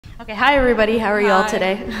Okay, hi everybody. How are you all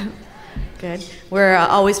today? Good. We're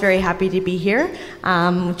always very happy to be here.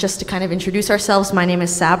 Just to kind of introduce ourselves, my name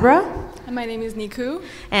is Sabra. And my name is Nikoo.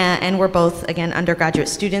 And we're both, again, undergraduate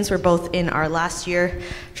students. We're both in our last year,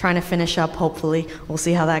 trying to finish up, hopefully. We'll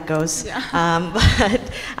see how that goes. Yeah.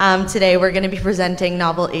 But today we're going to be presenting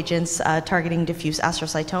novel agents targeting diffuse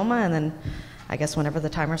astrocytoma, and then I guess whenever the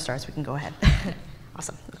timer starts, we can go ahead.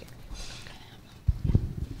 Awesome. Okay.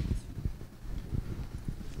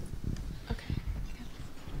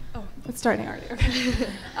 It's starting already, okay.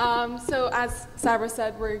 So as Sabra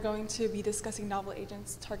said, we're going to be discussing novel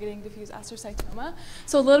agents targeting diffuse astrocytoma.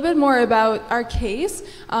 So a little bit more about our case.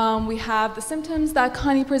 We have the symptoms that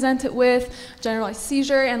Connie presented with, generalized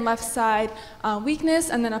seizure and left side weakness,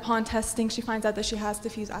 and then upon testing, she finds out that she has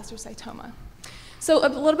diffuse astrocytoma. So a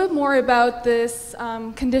little bit more about this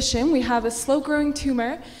condition. We have a slow-growing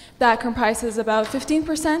tumor that comprises about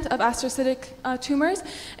 15% of astrocytic tumors.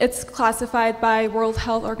 It's classified by World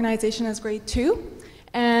Health Organization as grade 2,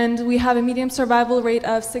 and we have a median survival rate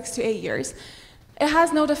of 6 to 8 years. It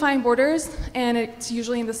has no defined borders, and it's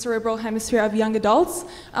usually in the cerebral hemisphere of young adults.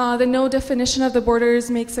 The no definition of the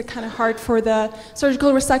borders makes it kind of hard for the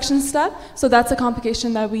surgical resection step, so that's a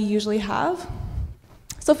complication that we usually have.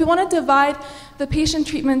 So if we want to divide the patient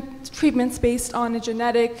treatments based on a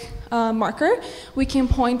genetic marker, we can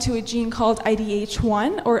point to a gene called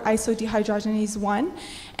IDH1, or isodehydrogenase 1.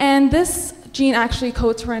 And this gene actually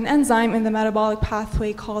codes for an enzyme in the metabolic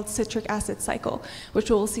pathway called citric acid cycle, which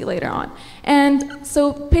we'll see later on. And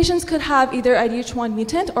so patients could have either IDH1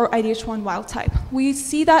 mutant or IDH1 wild type. We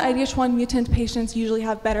see that IDH1 mutant patients usually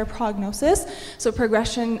have better prognosis, so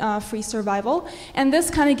progression-free survival. And this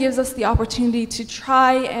kind of gives us the opportunity to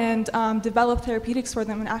try and develop therapeutics for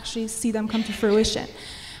them and actually see them come to fruition.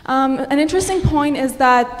 An interesting point is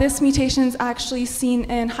that this mutation is actually seen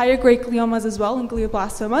in higher grade gliomas as well, in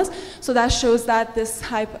glioblastomas. So that shows that this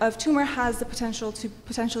type of tumor has the potential to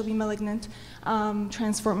potentially be malignant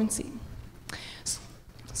transformancy.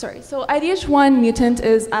 Sorry, so IDH1 mutant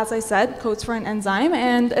is, as I said, codes for an enzyme,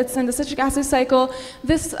 and it's in the citric acid cycle.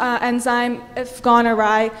 This enzyme, if gone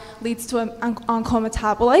awry, leads to an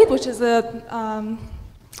oncometabolite, which is a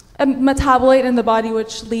metabolite in the body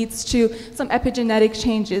which leads to some epigenetic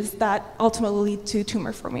changes that ultimately lead to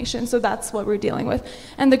tumor formation. So that's what we're dealing with.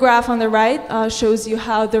 And the graph on the right shows you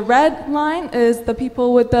how the red line is the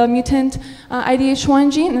people with the mutant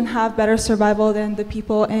IDH1 gene and have better survival than the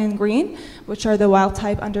people in green, which are the wild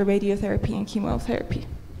type under radiotherapy and chemotherapy.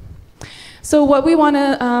 So what we want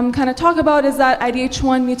to kind of talk about is that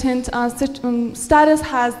IDH1 mutant status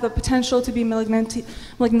has the potential to be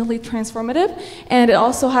malignantly transformative, and it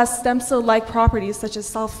also has stem cell-like properties such as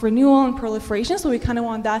self-renewal and proliferation, so we kind of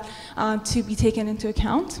want that to be taken into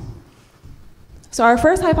account. So our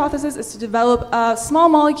first hypothesis is to develop a small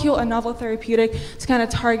molecule, a novel therapeutic, to kind of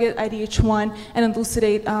target IDH1 and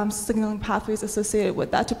elucidate signaling pathways associated with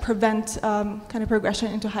that to prevent kind of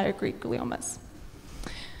progression into higher grade gliomas.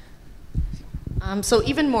 So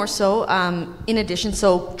even more so, in addition,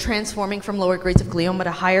 so transforming from lower grades of glioma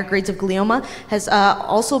to higher grades of glioma has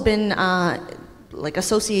also been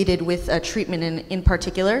associated with treatment in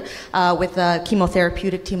particular with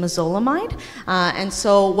chemotherapeutic temozolomide. And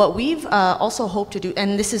so what we've also hoped to do,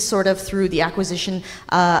 and this is sort of through the acquisition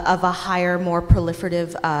of a higher, more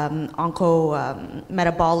proliferative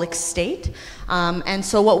oncometabolic state. And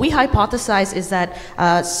so what we hypothesize is that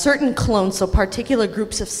certain clones, so particular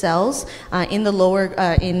groups of cells in the lower,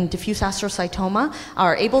 in diffuse astrocytoma,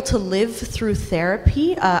 are able to live through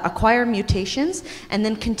therapy, acquire mutations, and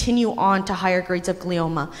then continue on to higher grades of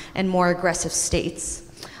glioma and more aggressive states.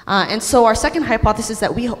 And so our second hypothesis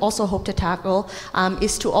that we also hope to tackle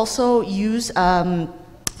is to also use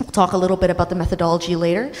we'll talk a little bit about the methodology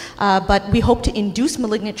later, but we hope to induce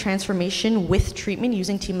malignant transformation with treatment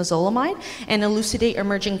using temozolomide and elucidate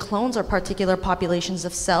emerging clones or particular populations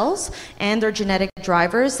of cells and their genetic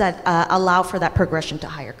drivers that allow for that progression to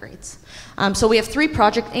higher grades. So we have 3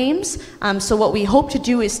 project aims. So what we hope to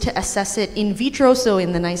do is to assess it in vitro, so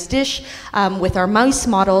in the nice dish, with our mouse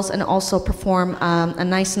models, and also perform a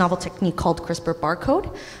nice novel technique called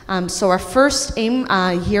CRISPR-barcode. So our first aim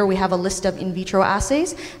here, we have a list of in vitro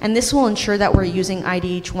assays, and this will ensure that we're using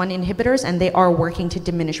IDH1 inhibitors and they are working to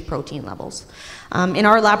diminish protein levels. In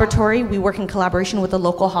our laboratory, we work in collaboration with the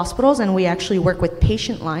local hospitals, and we actually work with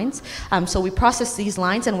patient lines. So we process these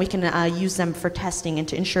lines and we can use them for testing and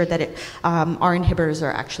to ensure that our inhibitors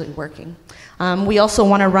are actually working. We also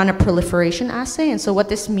want to run a proliferation assay, and so what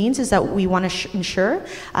this means is that we want to ensure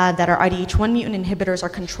that our IDH1 mutant inhibitors are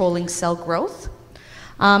controlling cell growth.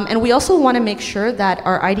 And we also want to make sure that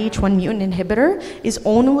our IDH1 mutant inhibitor is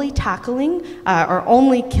only tackling or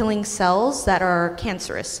only killing cells that are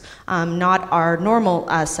cancerous, not our normal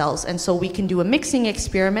cells. And so we can do a mixing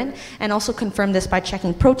experiment and also confirm this by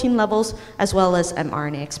checking protein levels as well as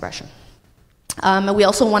mRNA expression. And we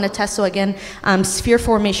also want to test, so again, sphere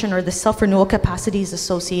formation or the self-renewal capacity is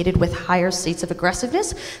associated with higher states of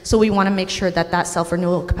aggressiveness. So we want to make sure that that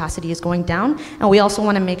self-renewal capacity is going down. And we also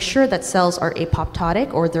want to make sure that cells are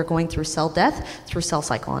apoptotic or they're going through cell death through cell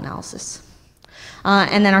cycle analysis.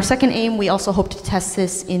 And then our second aim, we also hope to test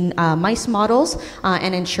this in mice models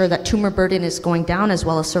and ensure that tumor burden is going down as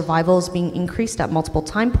well as survival is being increased at multiple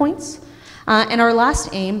time points. And our last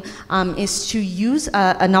aim is to use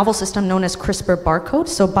a novel system known as CRISPR-barcode.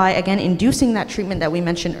 So by, again, inducing that treatment that we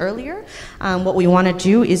mentioned earlier, what we want to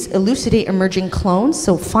do is elucidate emerging clones,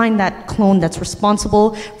 so find that clone that's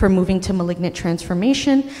responsible for moving to malignant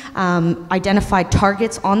transformation, identify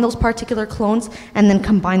targets on those particular clones, and then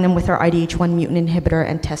combine them with our IDH1 mutant inhibitor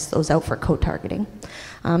and test those out for co-targeting.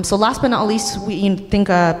 So last but not least, we think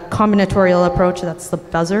a combinatorial approach, that's the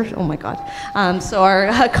buzzer, oh my God. So our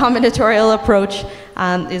combinatorial approach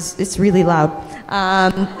is really loud.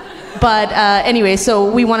 But anyway, so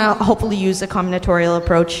we want to hopefully use a combinatorial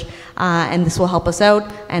approach and this will help us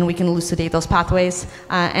out and we can elucidate those pathways.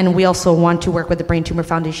 And we also want to work with the Brain Tumor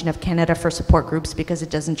Foundation of Canada for support groups because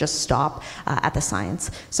it doesn't just stop at the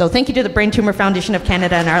science. So thank you to the Brain Tumor Foundation of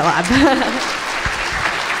Canada and our lab.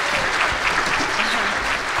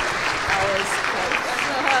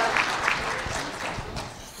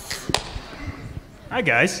 Hi,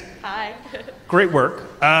 guys. Hi. Great work.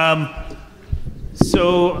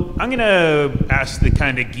 So I'm going to ask the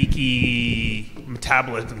kind of geeky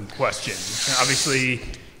metabolism question. Obviously,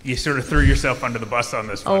 you sort of threw yourself under the bus on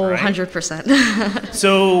this one, right? 100%.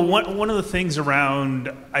 So one of the things around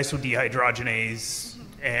isodehydrogenase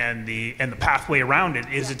and the pathway around it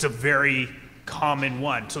is it's a very common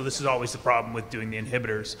one. So this is always the problem with doing the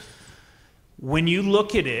inhibitors. When you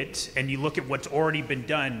look at it and you look at what's already been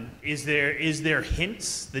done, is there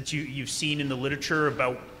hints that you've seen in the literature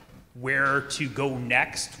about where to go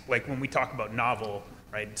next? Like when we talk about novel,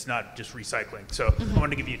 right? It's not just recycling. So I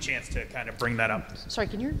wanted to give you a chance to kind of bring that up. Sorry,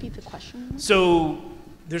 can you repeat the question? So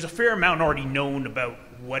there's a fair amount already known about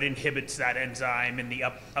what inhibits that enzyme in the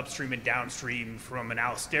upstream and downstream from an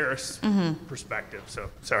allosterist perspective.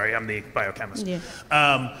 So sorry, I'm the biochemist.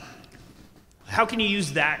 Yeah. How can you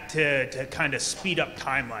use that to kind of speed up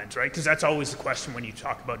timelines, right? Because that's always the question when you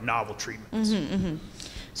talk about novel treatments.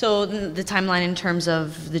 So the timeline in terms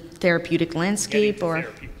of the therapeutic landscape or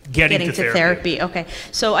getting to therapy. Okay.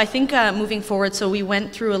 So I think moving forward, so we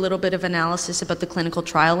went through a little bit of analysis about the clinical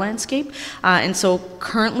trial landscape. And so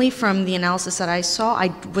currently from the analysis that I saw,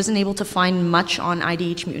 I wasn't able to find much on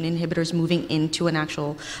IDH mutant inhibitors moving into an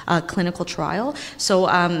actual clinical trial. So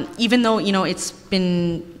even though, you know, it's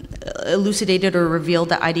been elucidated or revealed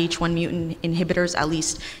that IDH1 mutant inhibitors, at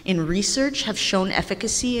least in research, have shown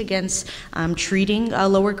efficacy against treating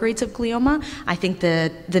lower grades of glioma, I think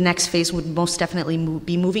the next phase would most definitely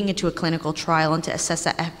be moving into a clinical trial and to assess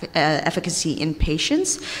that efficacy in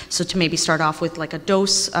patients. So to maybe start off with like a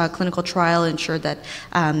dose clinical trial, ensure that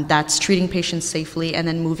that's treating patients safely, and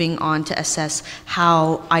then moving on to assess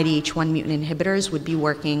how IDH1 mutant inhibitors would be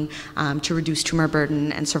working to reduce tumor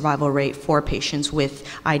burden and survival rate for patients with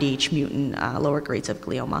IDH mutant lower grades of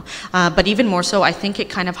glioma. But even more so, I think it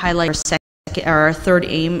kind of highlights our third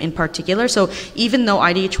aim in particular. So even though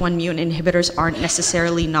IDH1 mutant inhibitors aren't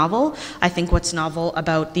necessarily novel, I think what's novel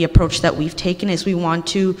about the approach that we've taken is we want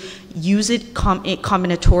to use it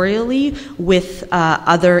combinatorially with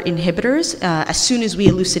other inhibitors as soon as we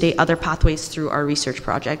elucidate other pathways through our research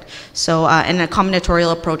project. So, and a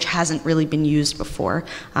combinatorial approach hasn't really been used before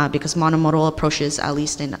because monomodal approaches, at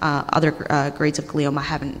least in other grades of glioma,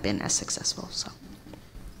 haven't been as successful. So,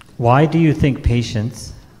 why do you think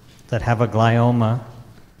patients that have a glioma,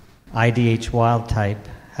 IDH wild type,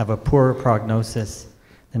 have a poorer prognosis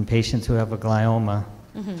than patients who have a glioma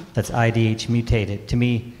that's IDH mutated? To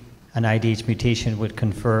me, an IDH mutation would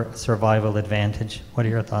confer a survival advantage. What are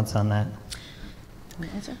your thoughts on that?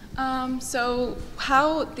 So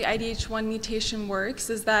how the IDH1 mutation works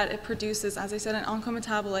is that it produces, as I said, an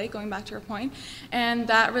oncometabolite, going back to your point, and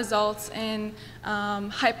that results in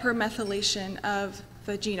hypermethylation of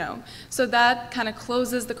the genome. So that kind of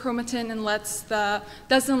closes the chromatin and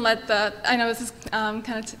doesn't let the, I know this is kind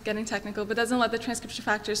of getting technical, but doesn't let the transcription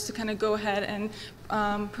factors to kind of go ahead and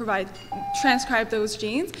transcribe those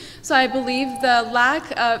genes. So I believe the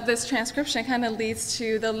lack of this transcription kind of leads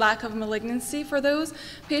to the lack of malignancy for those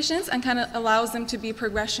patients and kind of allows them to be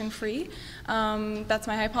progression-free. That's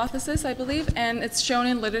my hypothesis, I believe, and it's shown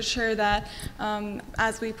in literature that,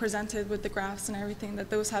 as we presented with the graphs and everything, that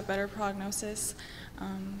those have better prognosis.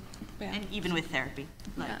 Yeah. And even with therapy,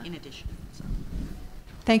 like, in addition. So.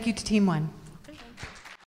 Thank you to Team 1.